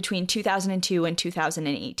happened between 2002 and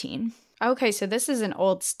 2018. Okay, so this is an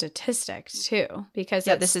old statistic too, because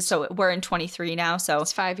we're in 23 now, so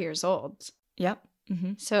it's 5 years old. Yep.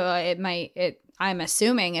 So I'm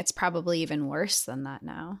assuming it's probably even worse than that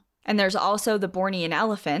now. And there's also the Bornean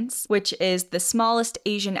elephants, which is the smallest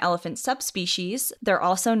Asian elephant subspecies. They're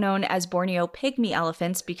also known as Borneo pygmy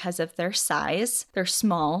elephants because of their size. They're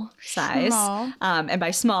small size. And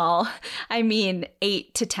by small, I mean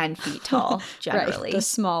 8 to 10 feet tall, generally. Right, the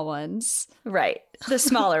small ones. Right. The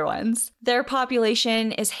smaller ones. Their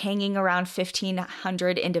population is hanging around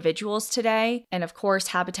 1,500 individuals today. And of course,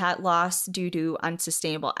 habitat loss due to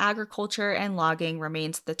unsustainable agriculture and logging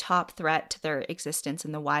remains the top threat to their existence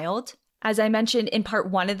in the wild. As I mentioned in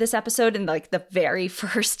part 1 of this episode, in like the very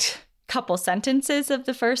first couple sentences of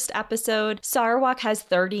the first episode, Sarawak has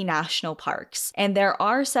 30 national parks, and there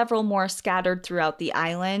are several more scattered throughout the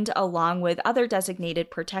island, along with other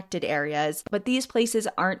designated protected areas, but these places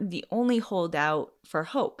aren't the only holdout for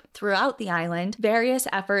hope. Throughout the island, various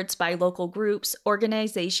efforts by local groups,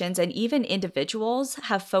 organizations, and even individuals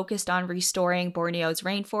have focused on restoring Borneo's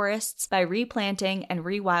rainforests by replanting and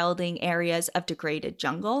rewilding areas of degraded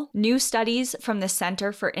jungle. New studies from the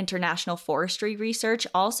Center for International Forestry Research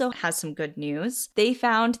also has some good news. They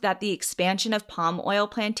found that the expansion of palm oil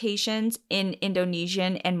plantations in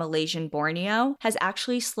Indonesian and Malaysian Borneo has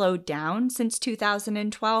actually slowed down since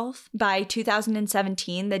 2012. By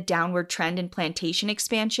 2017, the downward trend in plantation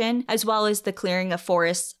expansion, as well as the clearing of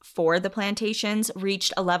forests for the plantations,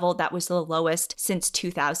 reached a level that was the lowest since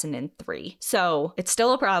 2003. So it's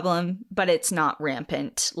still a problem, but it's not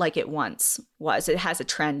rampant like it once was. It has a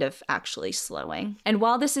trend of actually slowing. And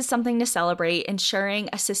while this is something to celebrate, ensuring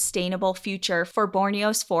a sustainable future for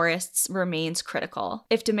Borneo's forests remains critical.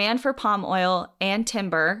 If demand for palm oil and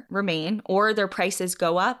timber remain, or their prices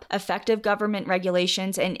go up, effective government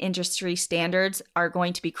regulations and industry standards are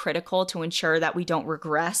going to be critical to ensure that we don't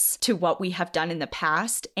regress to what we have done in the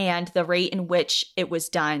past and the rate in which it was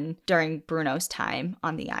done during Bruno's time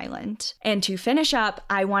on the island. And to finish up,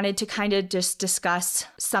 I wanted to kind of just discuss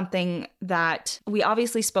something that we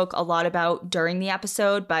obviously spoke a lot about during the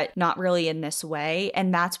episode, but not really in this way,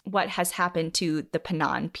 and that's what has happened to the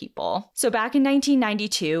Penan people. So back in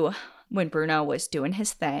 1992, when Bruno was doing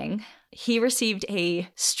his thing, he received a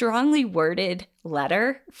strongly worded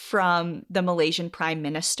letter from the Malaysian Prime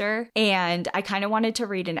Minister, and I kind of wanted to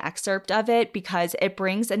read an excerpt of it because it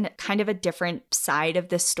brings a kind of a different side of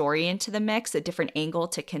the story into the mix, a different angle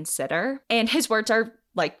to consider. And his words are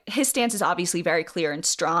like his stance is obviously very clear and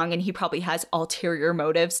strong, and he probably has ulterior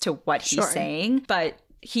motives to what he's saying, but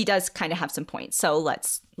he does kind of have some points. So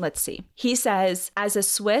let's see. He says, as a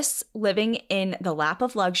Swiss living in the lap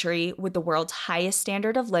of luxury with the world's highest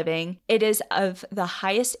standard of living, it is of the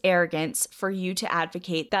highest arrogance for you to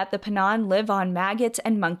advocate that the Panan live on maggots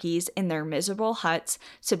and monkeys in their miserable huts,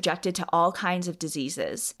 subjected to all kinds of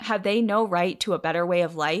diseases. Have they no right to a better way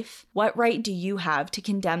of life? What right do you have to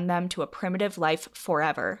condemn them to a primitive life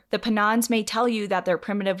forever? The Panans may tell you that their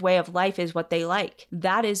primitive way of life is what they like.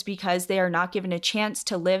 That is because they are not given a chance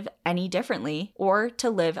to live any differently or to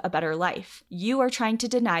live a better life. You are trying to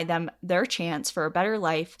deny them their chance for a better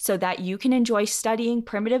life so that you can enjoy studying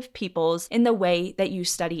primitive peoples in the way that you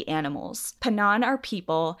study animals. Panan are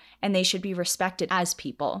people, and they should be respected as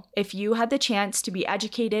people. If you had the chance to be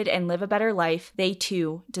educated and live a better life, they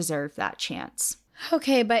too deserve that chance.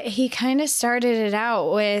 Okay, but he kind of started it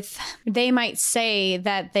out with, they might say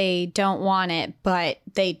that they don't want it, but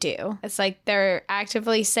they do. It's like they're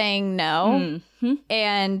actively saying no. Mm-hmm.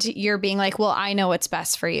 And you're being like, well, I know what's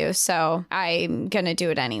best for you, so I'm going to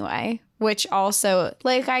do it anyway. Which also,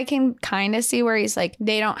 like, I can kind of see where he's like,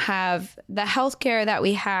 they don't have the healthcare that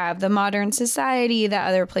we have, the modern society that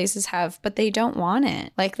other places have, but they don't want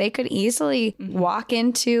it. Like, they could easily walk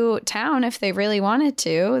into town if they really wanted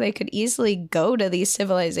to. They could easily go to these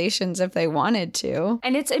civilizations if they wanted to.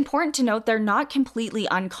 And it's important to note they're not completely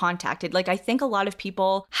uncontacted. Like, I think a lot of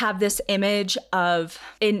people have this image of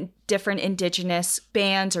different indigenous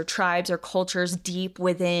bands or tribes or cultures deep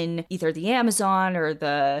within either the Amazon or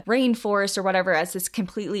the rainforest or whatever as this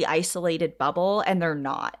completely isolated bubble, and they're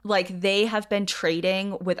not. Like, they have been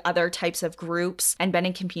trading with other types of groups and been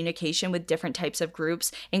in communication with different types of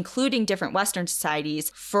groups, including different Western societies,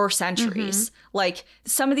 for centuries. Like,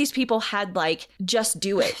 some of these people had, like, just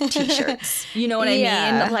do it t-shirts. You know what I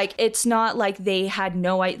mean? Like, it's not like they had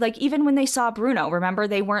no idea. Like, even when they saw Bruno, remember,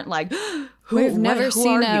 they weren't like, we've never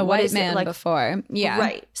seen a white man before. Yeah.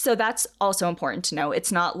 Right. So that's also important to know.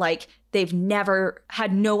 It's not like they've never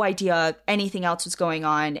had no idea anything else was going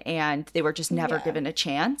on and they were just never given a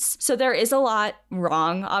chance. So there is a lot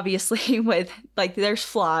wrong, obviously, with, like, there's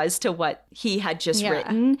flaws to what he had just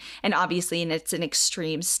written. And obviously, and it's an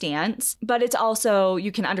extreme stance. But it's also,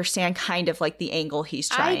 you can understand kind of like the angle he's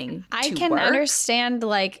trying I to can work. understand,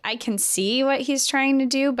 like, I can see what he's trying to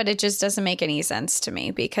do, but it just doesn't make any sense to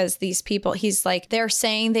me because these people, he's like, they're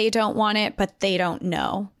saying they don't want it, but they don't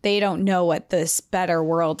know. They don't know what this better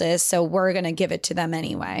world is. So we're going to give it to them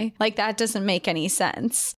anyway. Like, that doesn't make any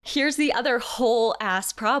sense. Here's the other whole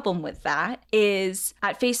ass problem with that is,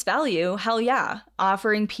 at face value, hell yeah,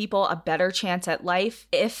 offering people a better chance at life,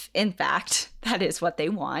 if in fact that is what they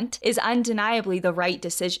want, is undeniably the right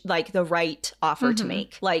decision, like the right offer to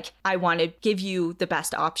make. Like, I want to give you the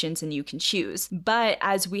best options and you can choose. But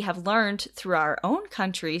as we have learned through our own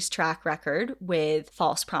country's track record with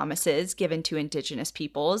false promises given to Indigenous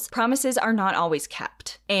peoples, promises are not always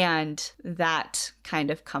kept. And that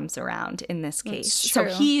kind of comes around in this case. So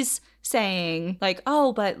he's saying, like,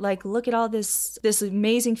 oh, but, like, look at all this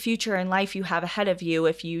amazing future and life you have ahead of you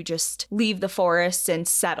if you just leave the forests and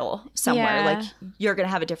settle somewhere. Like, you're gonna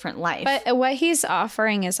have a different life. But what he's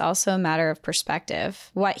offering is also a matter of perspective.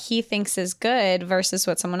 What he thinks is good versus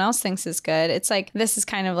what someone else thinks is good. It's like, this is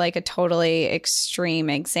kind of like a totally extreme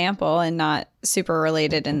example and not super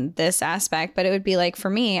related in this aspect, but it would be like,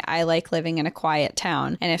 for me, I like living in a quiet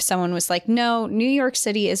town. And if someone was like, no, New York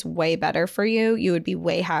City is way better for you, you would be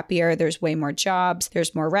way happier. There's way more jobs.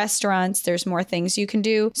 There's more restaurants. There's more things you can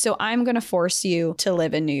do. So I'm going to force you to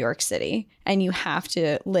live in New York City. And you have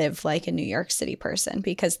to live like a New York City person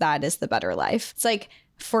because that is the better life. It's like,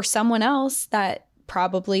 for someone else, that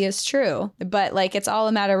probably is true, but, like, it's all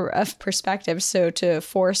a matter of perspective. So to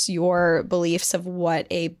force your beliefs of what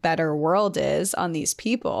a better world is on these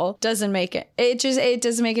people doesn't make it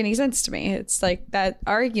doesn't make any sense to me. It's like, that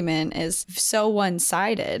argument is so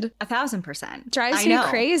one-sided. 1,000%. Drives me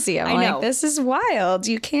crazy. I'm like, this is wild.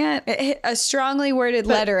 You can't, a strongly worded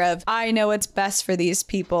letter of, I know what's best for these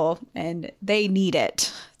people and they need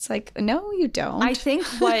it. It's like, no, you don't. I think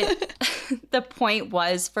what the point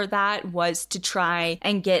was for that was to try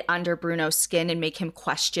and get under Bruno's skin and make him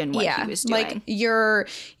question what he was doing. Like,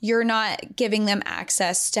 you're not giving them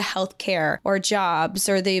access to healthcare or jobs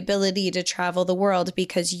or the ability to travel the world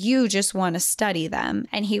because you just want to study them.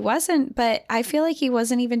 And he wasn't, but I feel like he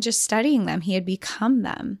wasn't even just studying them. He had become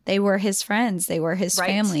them. They were his friends. They were his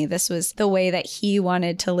family. This was the way that he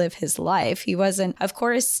wanted to live his life. He wasn't, of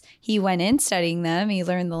course, he went in studying them. He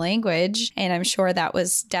learned the language. And I'm sure that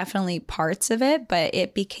was definitely parts of it, but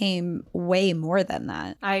it became way more than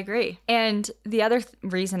that. I agree. And the other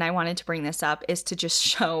reason I wanted to bring this up is to just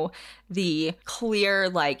show the clear,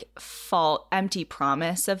 like, empty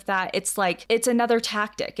promise of that. It's like, it's another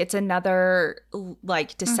tactic. It's another,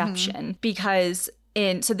 like, deception because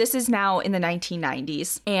so this is now in the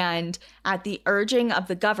 1990s, and at the urging of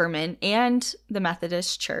the government and the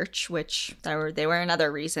Methodist Church, which they were another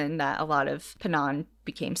reason that a lot of Penan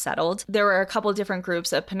became settled. There were a couple different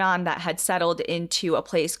groups of Penan that had settled into a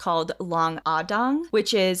place called Long Adang,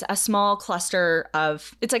 which is a small cluster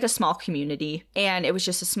it's like a small community. And it was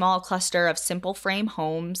just a small cluster of simple frame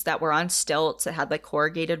homes that were on stilts. It had like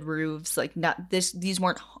corrugated roofs, like these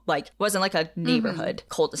weren't like, wasn't like a neighborhood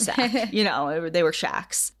cul-de-sac, you know, they were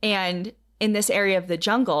shacks. And in this area of the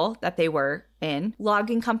jungle that they were in,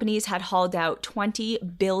 logging companies had hauled out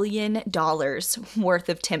 $20 billion worth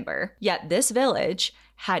of timber. Yet this village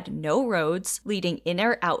had no roads leading in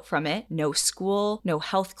or out from it, no school, no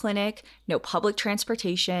health clinic, no public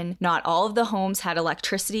transportation. Not all of the homes had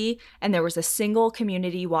electricity, and there was a single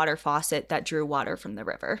community water faucet that drew water from the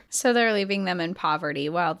river. So they're leaving them in poverty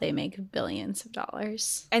while they make billions of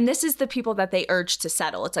dollars. And this is the people that they urged to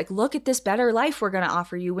settle. It's like, look at this better life we're going to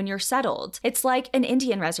offer you when you're settled. It's like an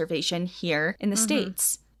Indian reservation here in the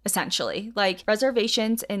States. Essentially, like,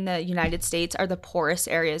 reservations in the United States are the poorest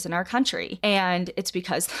areas in our country. And it's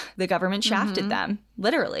because the government shafted them,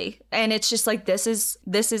 literally. And it's just like, this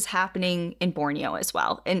is happening in Borneo as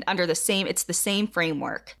well. And it's the same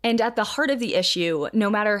framework. And at the heart of the issue, no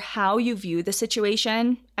matter how you view the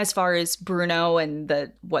situation, as far as Bruno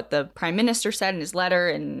and what the prime minister said in his letter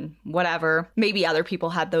and whatever, maybe other people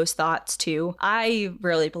had those thoughts too. I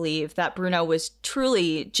really believe that Bruno was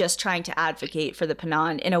truly just trying to advocate for the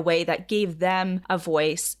Penan in a way that gave them a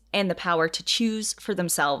voice and the power to choose for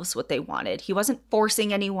themselves what they wanted. He wasn't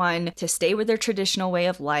forcing anyone to stay with their traditional way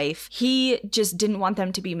of life. He just didn't want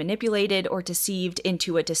them to be manipulated or deceived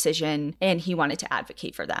into a decision, and he wanted to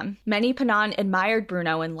advocate for them. Many Penan admired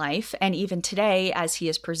Bruno in life, and even today, as he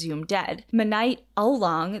is presumed dead. Manite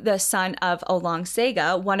Olong, the son of Olong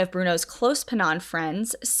Sega, one of Bruno's close Penan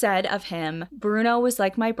friends, said of him, "Bruno was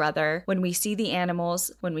like my brother. When we see the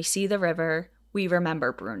animals, when we see the river, we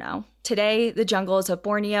remember Bruno." Today, the jungles of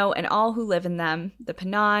Borneo and all who live in them, the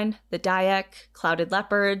Penan, the Dayak, clouded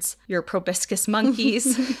leopards, your proboscis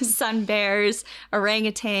monkeys, sun bears,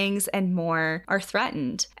 orangutans, and more, are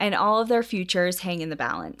threatened, and all of their futures hang in the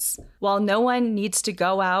balance. While no one needs to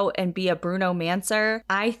go out and be a Bruno Manser,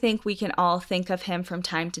 I think we can all think of him from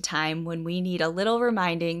time to time when we need a little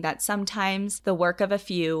reminding that sometimes the work of a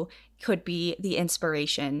few could be the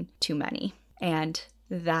inspiration to many. And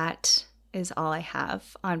that is all I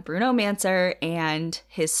have on Bruno Manser and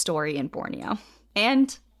his story in Borneo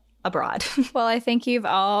and abroad. Well, I think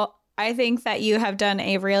that you have done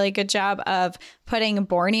a really good job of putting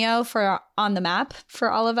Borneo on the map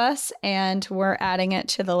for all of us, and we're adding it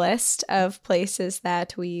to the list of places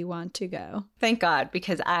that we want to go. Thank God,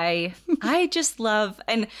 because I just love,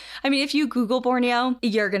 and I mean, if you Google Borneo,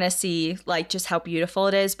 you're going to see like just how beautiful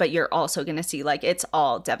it is, but you're also going to see like it's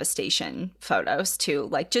all devastation photos too,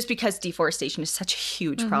 like just because deforestation is such a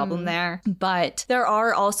huge problem there. But there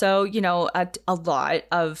are also, you know, a lot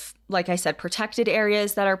of, like I said, protected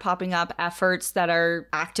areas that are popping up, efforts that are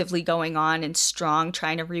actively going on and strong,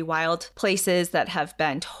 trying to rewild places that have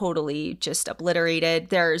been totally just obliterated.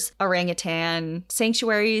 There's orangutan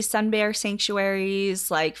sanctuaries, sun bear sanctuaries,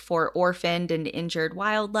 like for orphaned and injured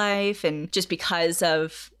wildlife. And just because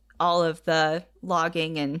of all of the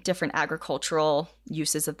logging and different agricultural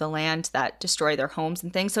uses of the land that destroy their homes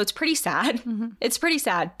and things. So it's pretty sad. It's pretty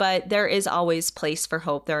sad, but there is always place for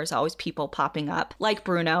hope. There is always people popping up like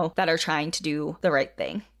Bruno that are trying to do the right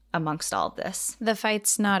thing amongst all of this. The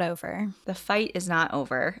fight's not over. The fight is not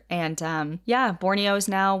over. And Borneo is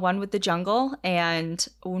now one with the jungle. And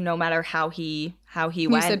no matter how he went.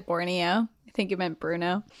 You said Borneo. I think you meant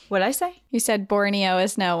Bruno. What'd I say? You said Borneo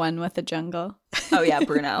is now one with the jungle. Oh yeah,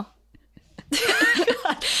 Bruno.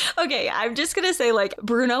 Okay, I'm just gonna say like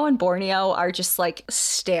Bruno and Borneo are just like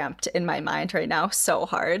stamped in my mind right now so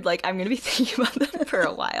hard. Like I'm gonna be thinking about them for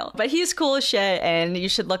a while. But he's cool as shit and you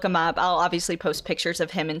should look him up. I'll obviously post pictures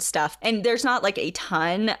of him and stuff. And there's not like a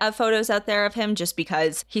ton of photos out there of him just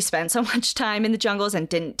because he spent so much time in the jungles and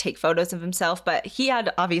didn't take photos of himself. But he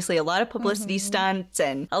had obviously a lot of publicity stunts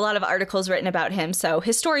and a lot of articles written about him. So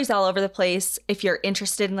his story's all over the place. If you're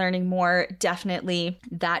interested in learning more, definitely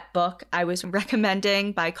that book I was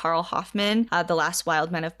recommending by Carl Hoffman, The Last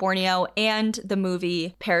Wild Men of Borneo, and the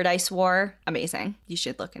movie Paradise War. Amazing. You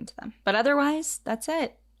should look into them. But otherwise, that's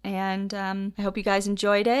it. And I hope you guys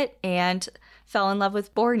enjoyed it and fell in love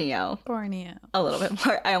with Borneo. A little bit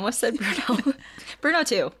more. I almost said Bruno. Bruno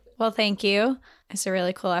too. Well, thank you. It's a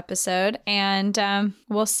really cool episode. And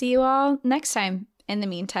we'll see you all next time. In the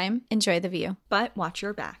meantime, enjoy the view. But watch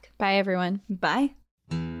your back. Bye, everyone. Bye.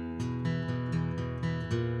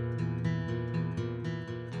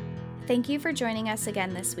 Thank you for joining us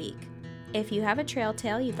again this week. If you have a trail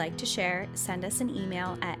tale you'd like to share, send us an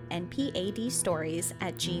email at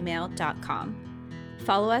npadstories@gmail.com.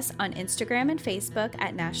 Follow us on Instagram and Facebook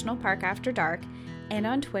at National Park After Dark and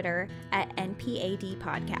on Twitter at NPAD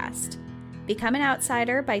Podcast. Become an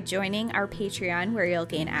outsider by joining our Patreon, where you'll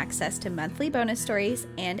gain access to monthly bonus stories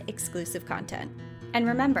and exclusive content. And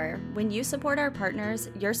remember, when you support our partners,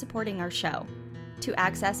 you're supporting our show. To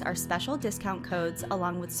access our special discount codes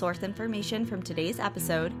along with source information from today's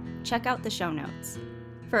episode, check out the show notes.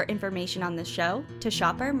 For information on the show, to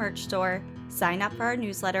shop our merch store, sign up for our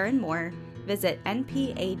newsletter, and more, visit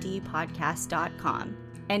npadpodcast.com.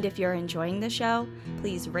 And if you're enjoying the show,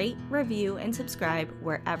 please rate, review, and subscribe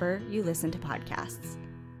wherever you listen to podcasts.